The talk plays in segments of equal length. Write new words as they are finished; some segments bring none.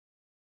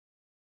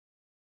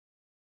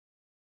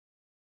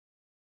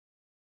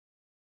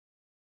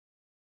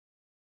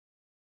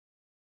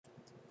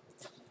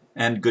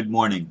And good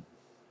morning.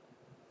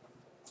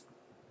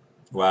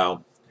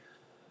 Wow,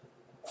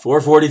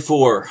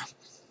 4:44.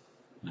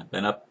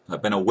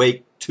 I've been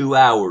awake 2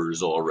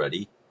 hours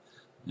already,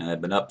 and I've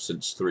been up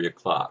since 3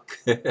 o'clock.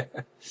 And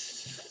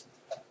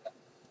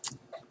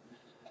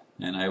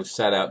I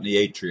sat out in the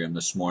atrium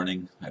this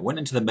morning. I went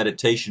into the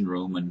meditation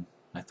room and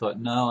I thought,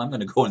 no, I'm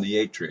going to go in the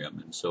atrium.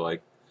 And so I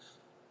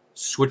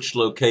switched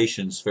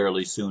locations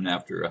fairly soon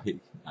after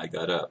I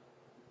got up.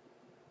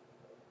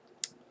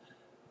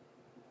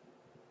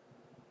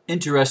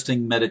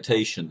 Interesting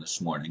meditation this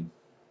morning.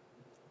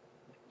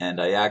 And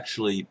I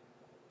actually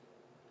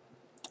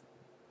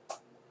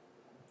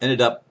ended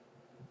up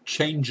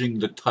changing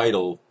the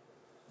title,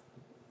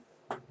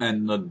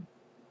 and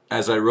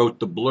as I wrote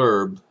the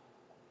blurb,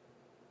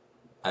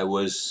 I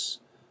was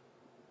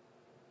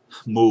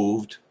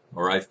moved,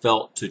 or I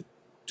felt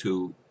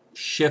to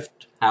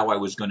shift how I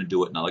was going to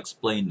do it, and I'll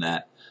explain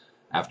that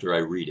after I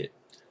read it.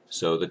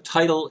 So the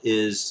title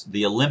is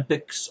 "The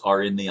Olympics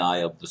Are in the Eye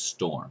of the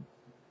Storm."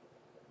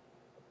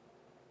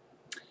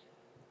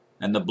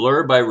 And the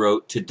blurb I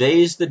wrote: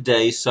 "Today's the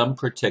day some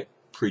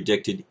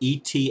predicted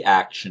ET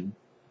action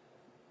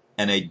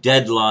and a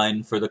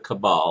deadline for the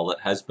cabal that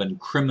has been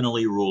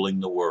criminally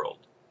ruling the world.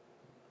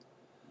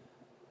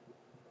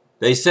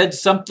 They said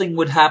something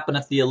would happen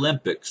at the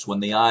Olympics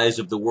when the eyes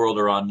of the world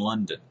are on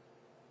London.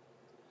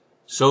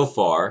 So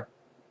far,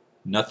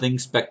 nothing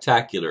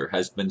spectacular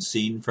has been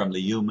seen from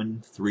the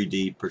human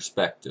 3D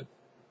perspective.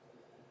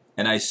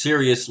 And I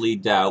seriously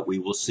doubt we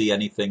will see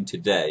anything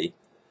today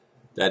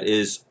that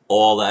is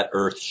all that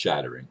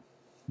earth-shattering.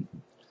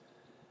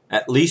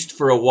 At least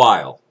for a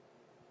while,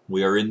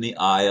 we are in the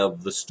eye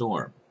of the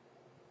storm.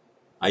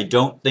 I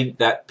don't think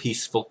that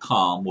peaceful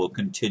calm will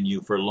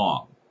continue for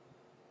long.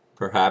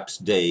 Perhaps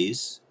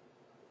days,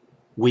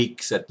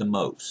 weeks at the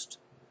most.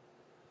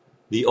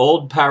 The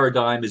old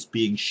paradigm is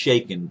being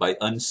shaken by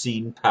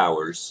unseen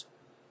powers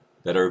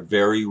that are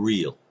very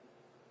real.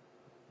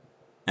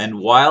 And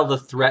while the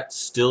threats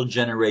still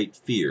generate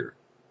fear,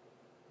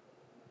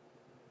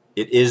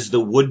 it is the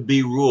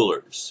would-be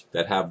rulers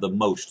that have the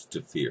most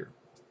to fear.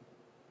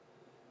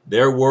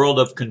 Their world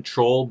of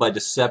control by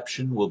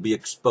deception will be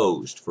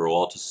exposed for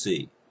all to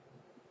see.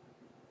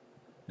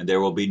 And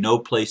there will be no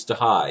place to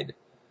hide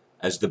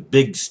as the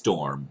big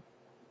storm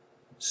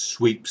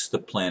sweeps the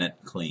planet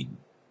clean."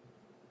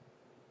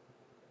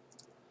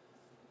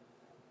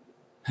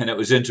 And it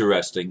was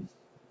interesting.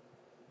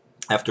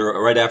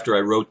 Right after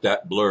I wrote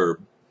that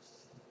blurb,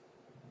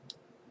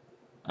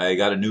 I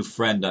got a new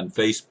friend on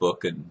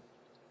Facebook and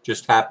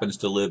just happens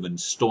to live in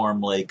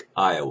Storm Lake,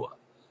 Iowa.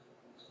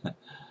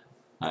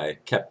 I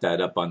kept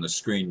that up on the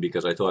screen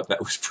because I thought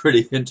that was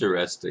pretty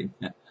interesting.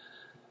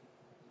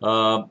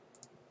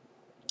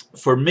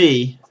 For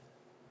me,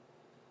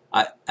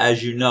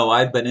 as you know,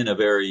 I've been in a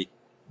very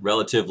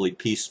relatively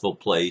peaceful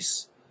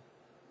place,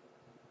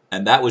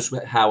 and that was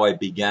how I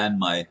began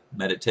my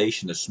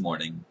meditation this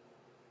morning.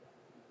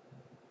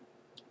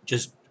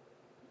 Just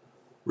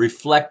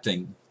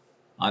reflecting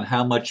on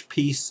how much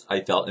peace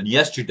I felt. And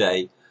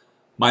yesterday,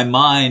 my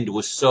mind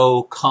was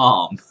so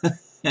calm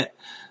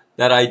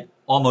that I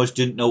almost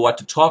didn't know what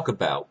to talk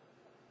about,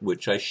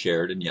 which I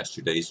shared in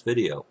yesterday's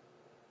video.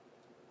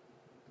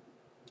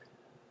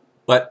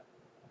 But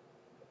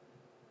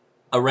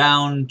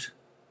around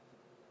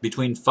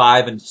between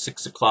 5 and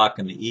 6 o'clock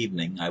in the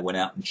evening, I went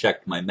out and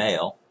checked my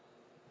mail,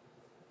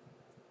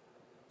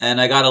 and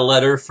I got a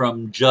letter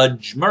from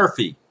Judge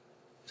Murphy,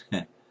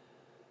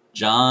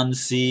 John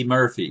C.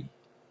 Murphy.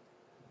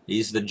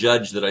 He's the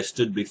judge that I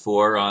stood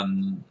before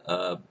on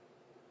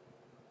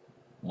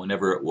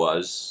whenever it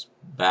was,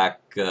 back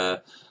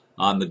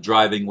on the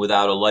driving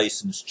without a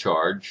license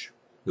charge,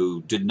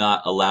 who did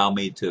not allow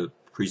me to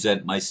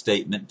present my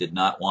statement, did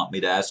not want me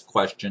to ask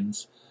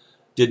questions,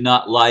 did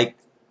not like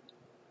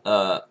it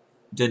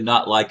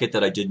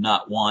that I did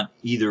not want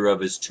either of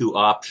his two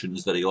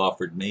options that he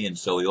offered me, and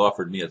so he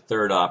offered me a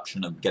third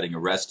option of getting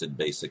arrested,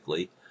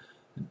 basically,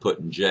 and put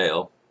in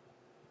jail.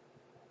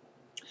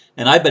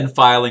 And I've been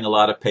filing a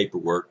lot of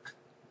paperwork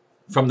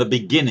from the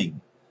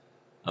beginning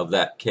of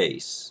that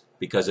case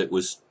because it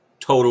was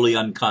totally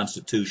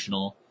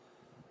unconstitutional,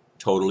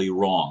 totally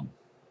wrong.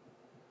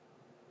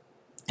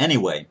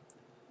 Anyway,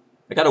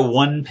 I got a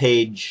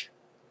one-page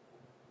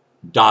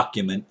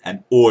document,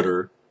 an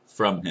order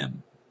from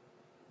him,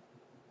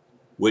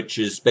 which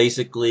is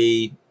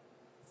basically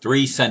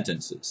 3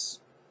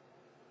 sentences,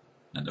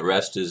 and the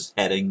rest is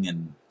heading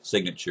and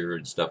signature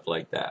and stuff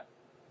like that.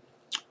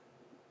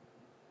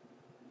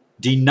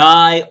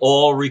 Deny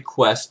all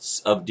requests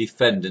of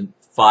defendant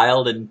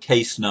filed in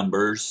case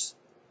numbers,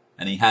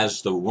 and he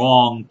has the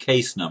wrong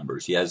case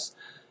numbers. He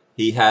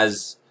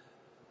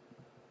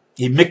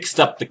mixed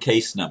up the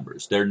case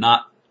numbers. They're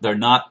not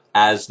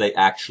as they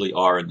actually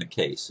are in the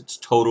case. It's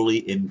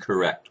totally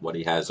incorrect what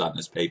he has on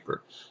this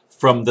paper.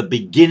 From the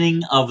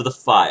beginning of the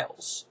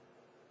files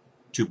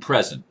to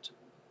present.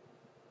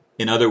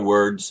 In other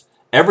words,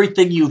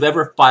 everything you've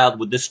ever filed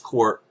with this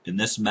court in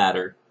this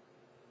matter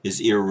is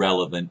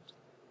irrelevant.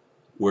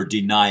 We're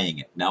denying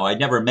it. Now, I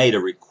never made a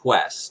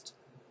request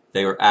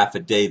They were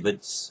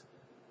affidavits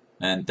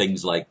and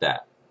things like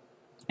that.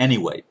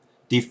 Anyway,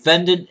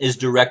 defendant is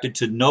directed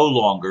to no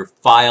longer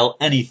file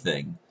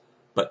anything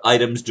but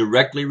items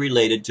directly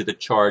related to the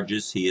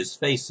charges he is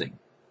facing.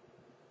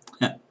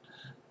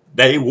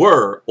 They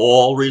were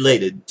all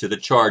related to the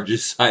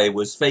charges I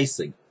was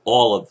facing,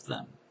 all of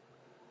them.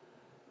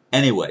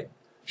 Anyway,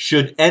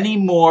 should any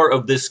more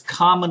of this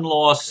common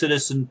law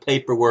citizen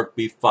paperwork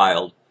be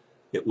filed,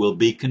 it will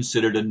be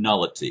considered a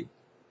nullity.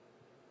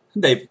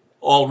 They've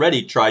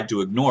already tried to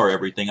ignore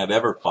everything I've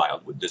ever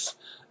filed with this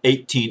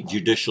 18th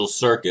Judicial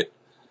Circuit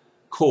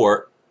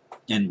Court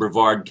in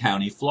Brevard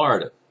County,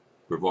 Florida.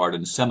 Brevard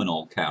and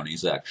Seminole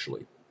counties,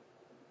 actually.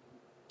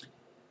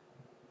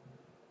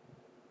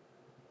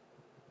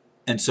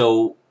 And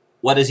so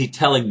what is he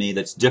telling me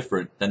that's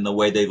different than the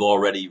way they've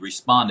already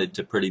responded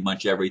to pretty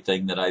much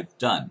everything that I've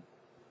done?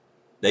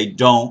 They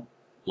don't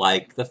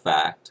like the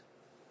fact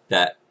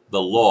that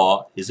the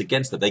law is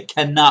against them. They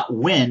cannot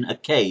win a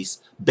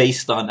case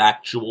based on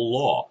actual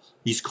law.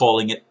 He's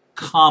calling it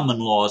common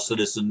law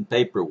citizen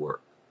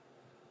paperwork.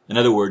 In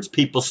other words,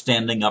 people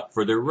standing up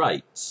for their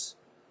rights.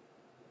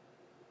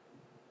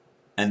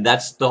 And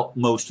that's the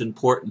most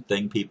important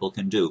thing people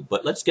can do.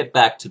 But let's get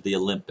back to the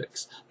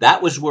Olympics.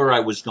 That was where I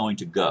was going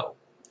to go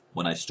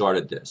when I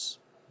started this.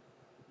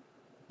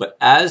 But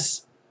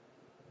as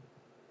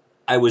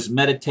I was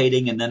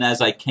meditating and then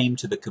as I came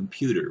to the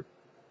computer,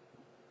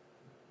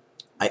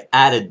 I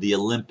added the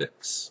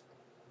Olympics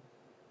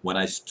when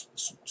I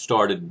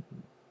started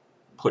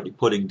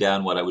putting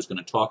down what I was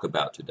going to talk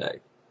about today.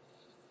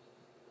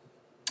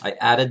 I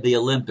added the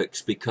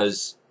Olympics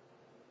because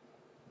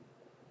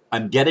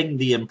I'm getting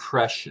the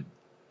impression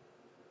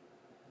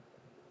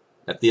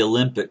that the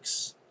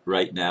Olympics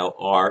right now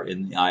are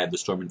in the eye of the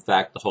storm. In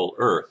fact, the whole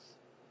earth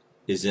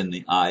is in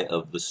the eye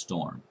of the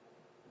storm.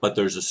 But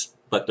there's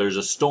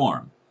a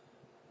storm.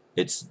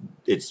 It's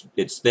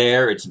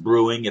there, it's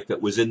brewing. If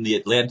it was in the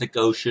Atlantic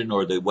Ocean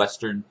or the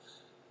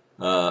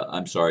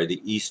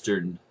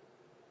Eastern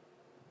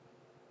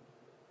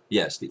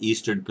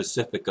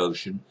Pacific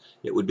Ocean,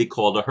 it would be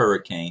called a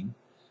hurricane.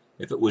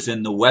 If it was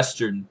in the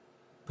Western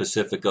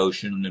Pacific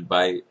Ocean and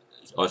by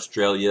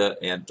Australia,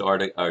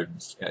 Antarctica,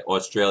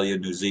 Australia,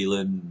 New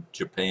Zealand,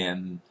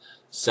 Japan,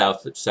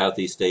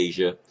 Southeast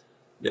Asia,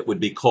 it would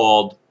be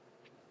called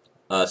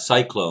a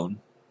cyclone.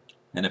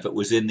 And if it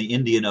was in the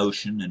Indian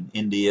Ocean in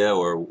India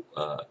or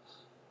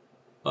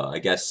I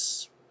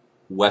guess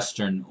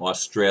Western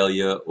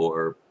Australia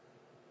or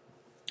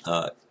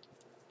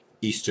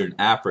Eastern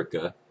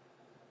Africa,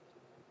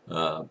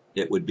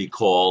 it would be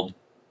called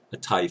a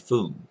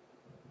typhoon,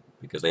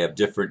 because they have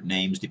different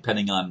names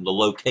depending on the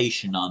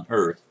location on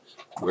Earth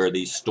where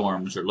these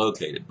storms are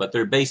located. But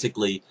they're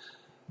basically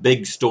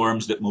big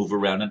storms that move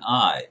around an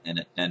eye,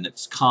 and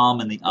it's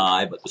calm in the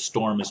eye, but the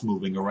storm is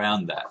moving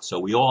around that. So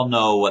we all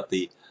know what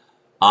the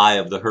eye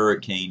of the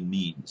hurricane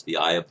means, the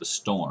eye of the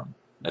storm.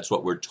 That's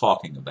what we're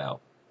talking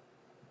about.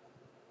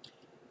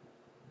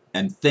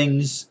 And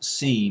things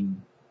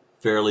seem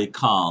fairly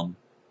calm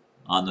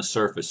on the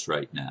surface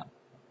right now.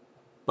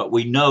 But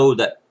we know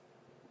that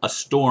a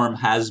storm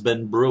has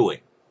been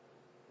brewing.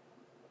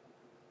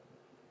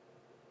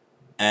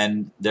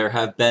 And there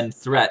have been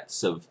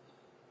threats of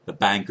the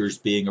bankers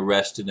being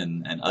arrested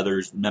and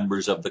other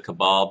members of the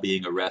cabal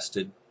being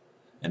arrested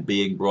and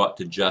being brought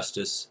to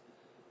justice.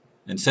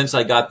 And since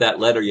I got that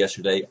letter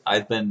yesterday,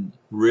 I've been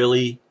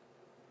really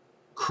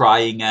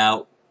crying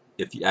out,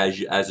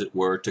 as it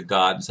were, to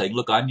God and saying,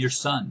 look, I'm your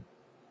son.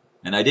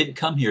 And I didn't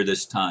come here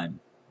this time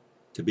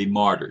to be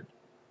martyred.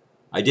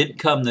 I didn't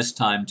come this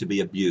time to be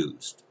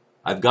abused.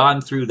 I've gone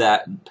through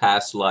that in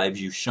past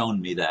lives. You've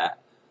shown me that.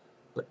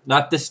 But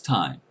not this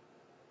time.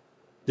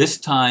 This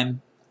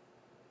time,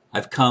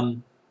 I've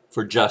come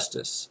for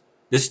justice.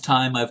 This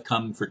time, I've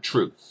come for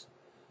truth.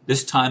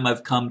 This time,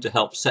 I've come to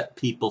help set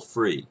people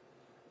free,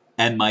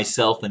 and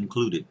myself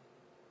included.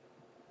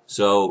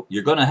 So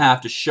you're going to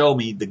have to show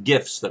me the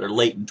gifts that are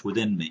latent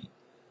within me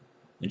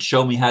and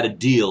show me how to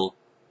deal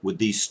with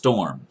these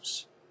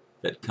storms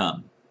that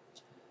come.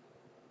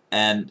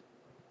 And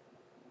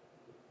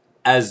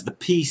as the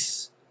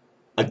peace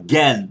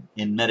again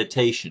in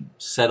meditation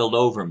settled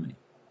over me,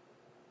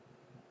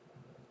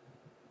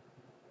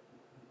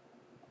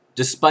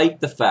 despite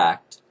the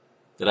fact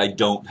that I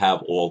don't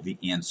have all the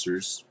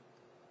answers,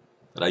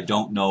 that I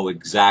don't know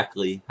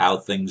exactly how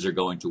things are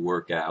going to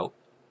work out,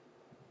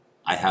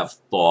 I have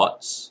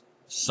thoughts.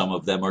 Some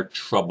of them are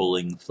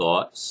troubling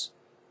thoughts,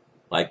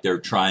 like they're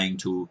trying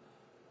to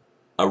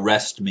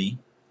arrest me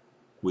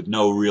with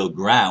no real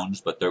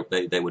grounds, but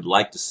they would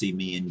like to see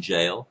me in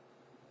jail.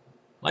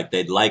 Like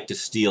they'd like to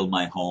steal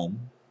my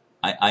home.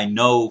 I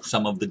know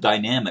some of the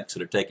dynamics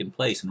that are taking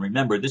place. And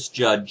remember, this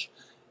judge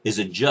is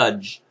a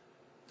judge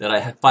that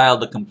I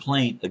filed a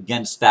complaint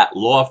against that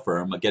law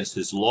firm, against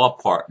his law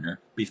partner,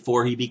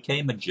 before he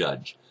became a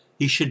judge.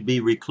 He should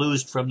be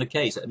reclused from the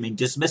case. I mean,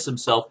 dismiss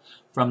himself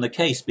from the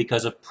case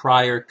because of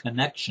prior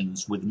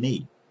connections with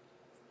me.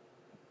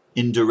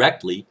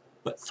 Indirectly,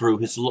 but through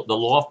the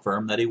law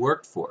firm that he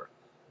worked for.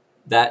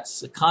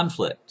 That's a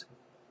conflict.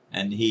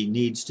 and he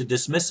needs to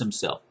dismiss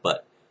himself,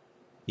 but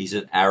he's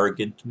an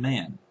arrogant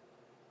man.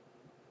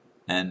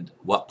 And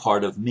what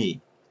part of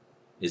me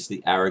is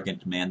the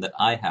arrogant man that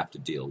I have to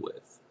deal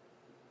with?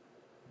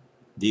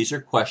 These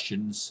are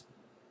questions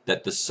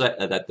that the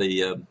started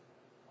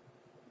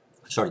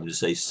to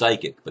say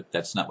psychic, but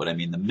that's not what I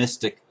mean. The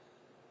mystic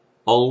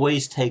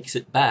always takes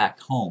it back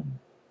home.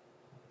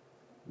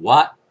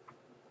 What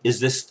is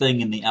this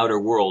thing in the outer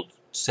world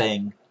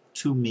saying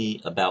to me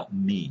about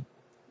me?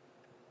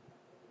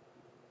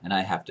 And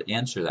I have to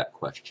answer that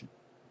question,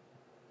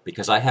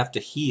 because I have to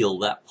heal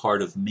that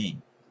part of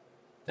me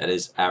that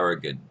is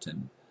arrogant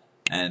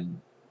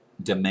and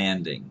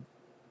demanding,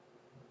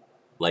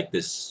 like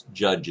this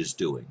judge is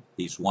doing.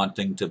 He's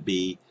wanting to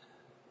be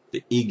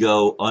the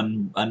ego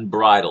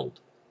unbridled,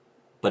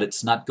 but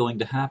it's not going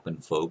to happen,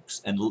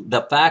 folks. And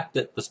the fact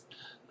that the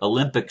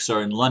Olympics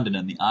are in London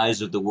and the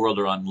eyes of the world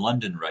are on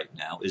London right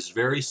now is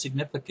very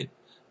significant,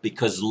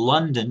 because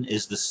London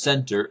is the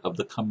center of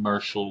the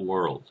commercial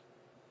world.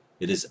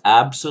 It is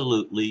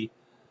absolutely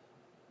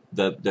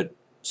the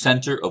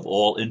center of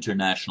all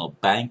international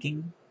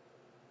banking,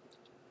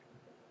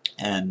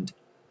 and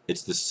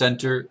it's the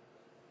center,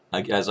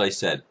 as I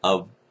said,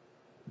 of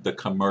the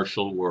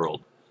commercial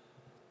world.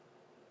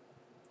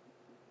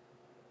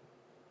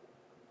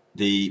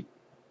 The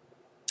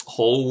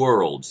whole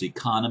world's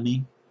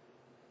economy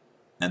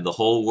and the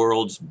whole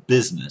world's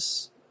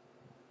business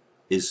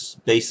is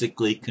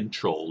basically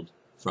controlled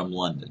from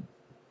London.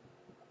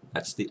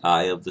 That's the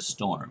eye of the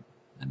storm,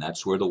 and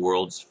that's where the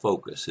world's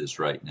focus is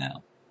right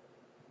now.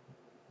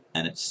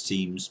 And it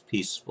seems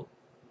peaceful.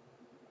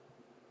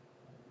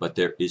 But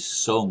there is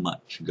so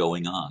much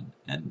going on.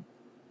 And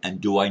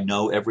do I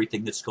know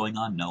everything that's going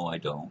on? No, I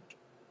don't.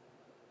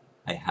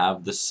 I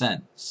have the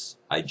sense.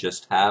 I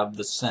just have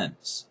the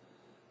sense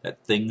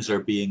that things are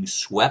being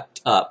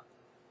swept up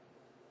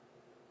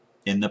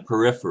in the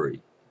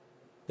periphery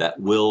that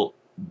will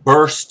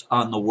burst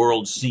on the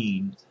world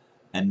scene,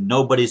 and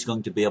nobody's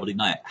going to be able to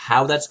deny it.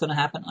 How that's going to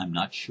happen, I'm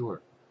not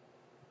sure.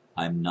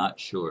 I'm not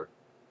sure.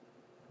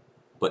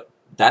 But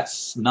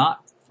that's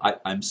not,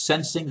 I'm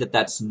sensing that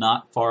that's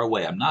not far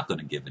away. I'm not going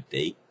to give a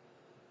date.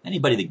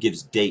 Anybody that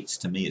gives dates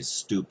to me is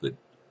stupid.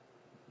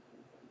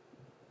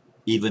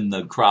 Even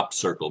the crop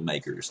circle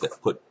makers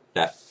that put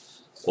that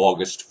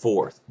August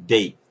 4th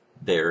date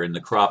there in the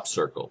crop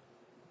circle.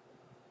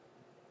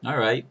 All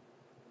right,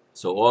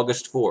 so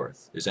August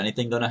 4th. Is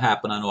anything going to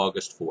happen on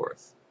August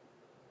 4th?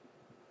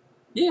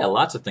 Yeah,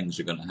 lots of things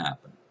are going to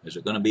happen. Is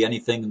it going to be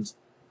anything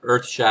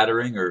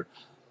earth-shattering or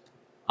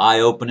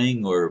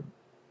eye-opening or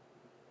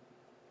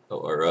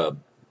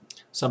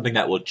something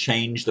that will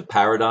change the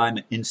paradigm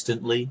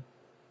instantly?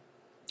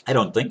 I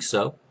don't think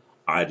so.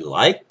 I'd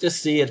like to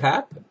see it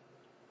happen.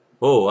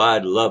 Oh,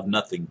 I'd love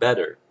nothing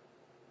better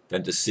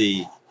than to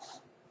see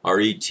our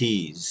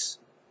ETs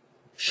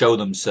show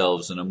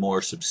themselves in a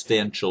more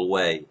substantial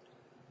way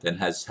than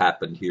has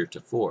happened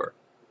heretofore.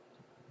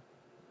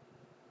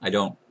 I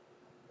don't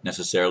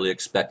necessarily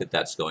expect that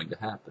that's going to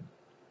happen.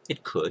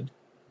 It could,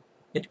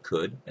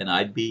 and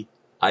I'd be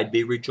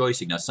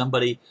rejoicing. Now,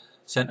 somebody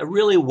sent a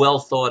really well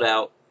thought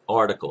out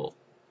article.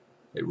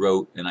 They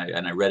wrote, and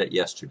I read it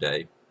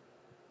yesterday,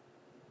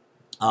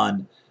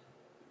 on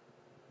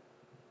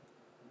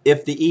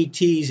if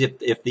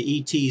the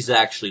ETs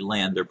actually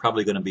land, they're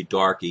probably going to be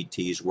dark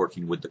ETs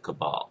working with the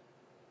cabal.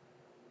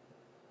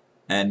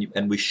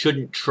 And we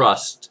shouldn't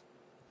trust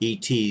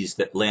ETs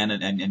that land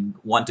and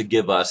want to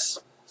give us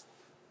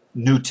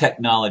new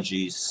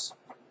technologies,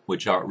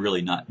 which are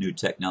really not new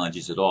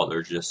technologies at all.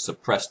 They're just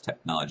suppressed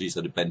technologies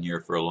that have been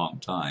here for a long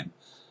time.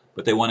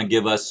 But they want to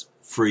give us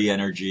free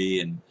energy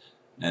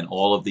and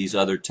all of these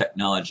other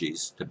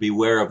technologies. To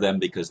beware of them,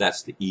 because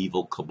that's the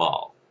evil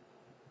cabal.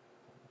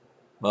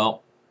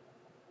 Well,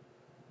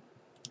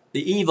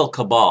 the evil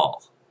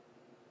cabal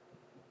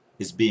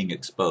is being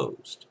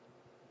exposed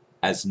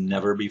as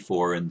never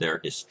before in their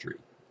history.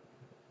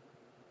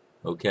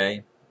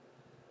 Okay?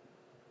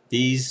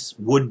 These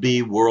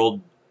would-be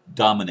world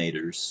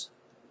dominators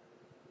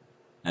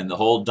and the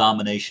whole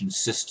domination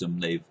system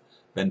they've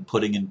been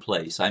putting in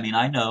place. I mean,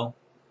 I know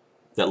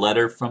that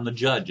letter from the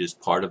judge is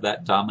part of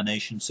that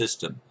domination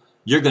system.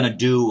 You're going to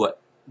do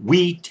what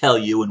we tell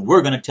you, and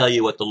we're going to tell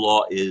you what the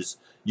law is.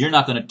 You're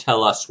not going to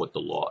tell us what the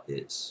law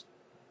is.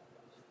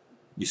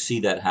 You see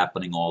that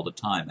happening all the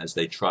time as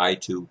they try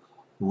to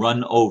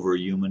run over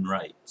human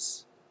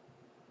rights.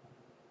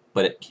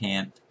 But it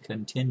can't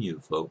continue,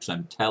 folks.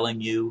 I'm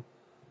telling you,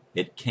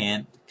 it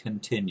can't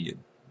continue.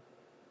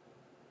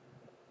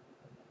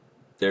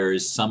 There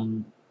is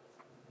some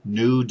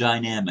new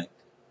dynamic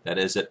that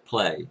is at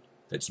play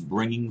that's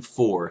bringing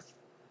forth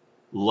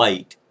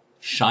light,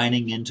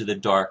 shining into the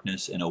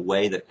darkness in a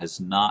way that has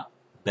not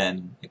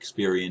been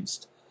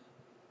experienced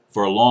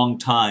for a long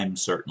time,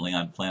 certainly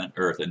on planet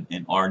Earth, and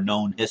in our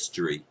known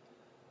history.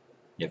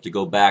 You have to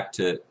go back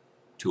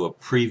to a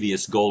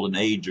previous golden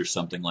age or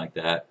something like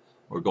that,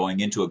 or going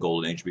into a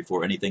golden age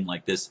before anything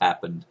like this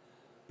happened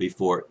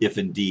before, if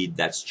indeed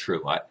that's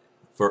true.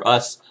 For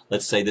us,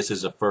 let's say this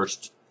is a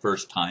first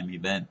time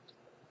event.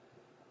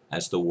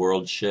 as the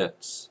world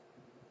shifts.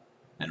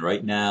 And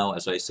right now,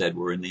 as I said,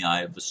 we're in the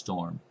eye of the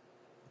storm.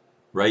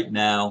 Right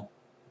now,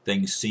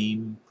 things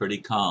seem pretty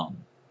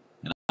calm.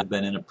 And I've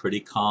been in a pretty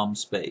calm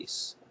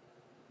space.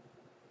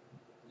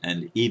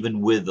 And even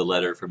with the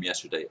letter from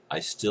yesterday, I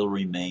still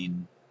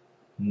remain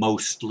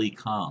mostly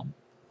calm.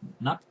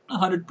 Not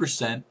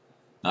 100%,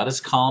 not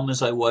as calm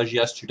as I was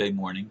yesterday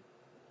morning,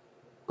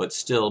 but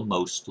still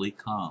mostly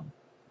calm.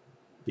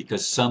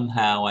 Because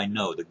somehow I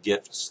know the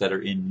gifts that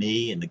are in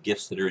me and the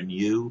gifts that are in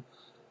you,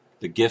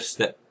 the gifts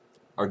that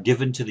are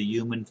given to the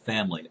human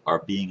family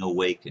are being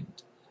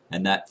awakened.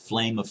 And that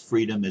flame of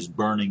freedom is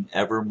burning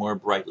ever more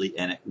brightly,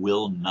 and it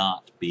will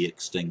not be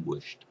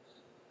extinguished.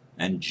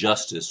 And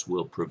justice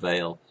will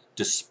prevail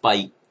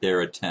despite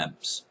their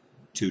attempts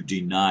to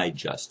deny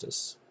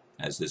justice,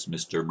 as this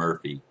Mr.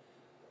 Murphy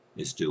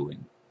is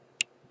doing.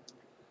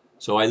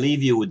 So I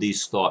leave you with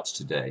these thoughts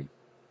today,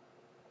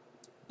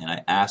 and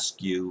I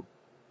ask you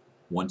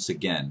once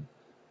again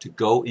to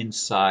go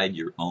inside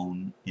your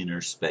own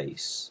inner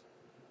space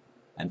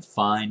and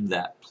find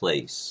that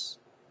place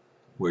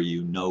where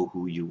you know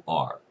who you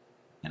are.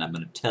 And I'm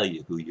going to tell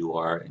you who you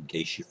are in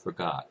case you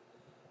forgot.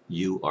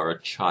 You are a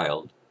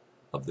child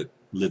of the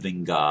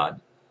living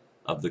God,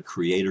 of the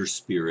Creator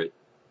Spirit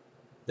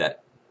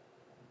that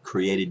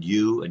created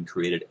you and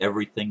created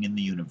everything in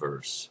the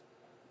universe.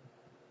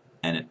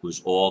 And it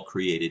was all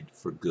created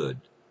for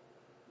good,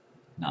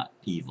 not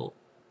evil.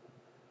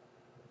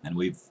 And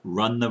we've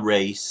run the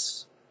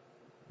race,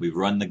 we've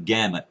run the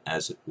gamut,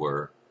 as it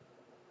were,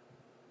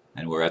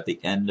 and we're at the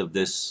end of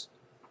this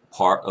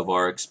part of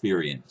our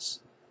experience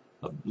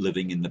of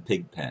living in the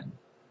pig pen.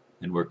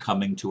 And we're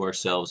coming to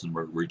ourselves and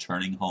we're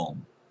returning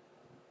home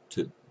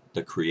to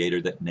the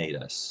Creator that made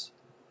us.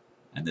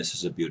 And this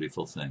is a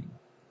beautiful thing.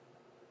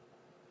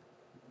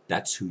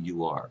 That's who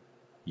you are.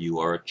 You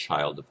are a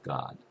child of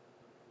God.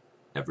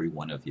 Every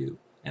one of you.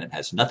 And it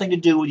has nothing to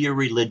do with your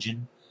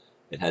religion.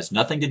 It has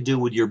nothing to do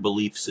with your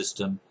belief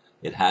system.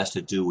 It has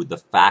to do with the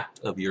fact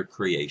of your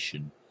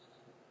creation,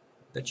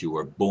 that you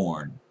are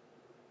born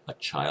a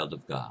child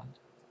of God.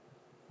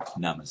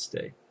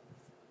 Namaste.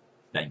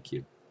 Thank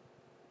you.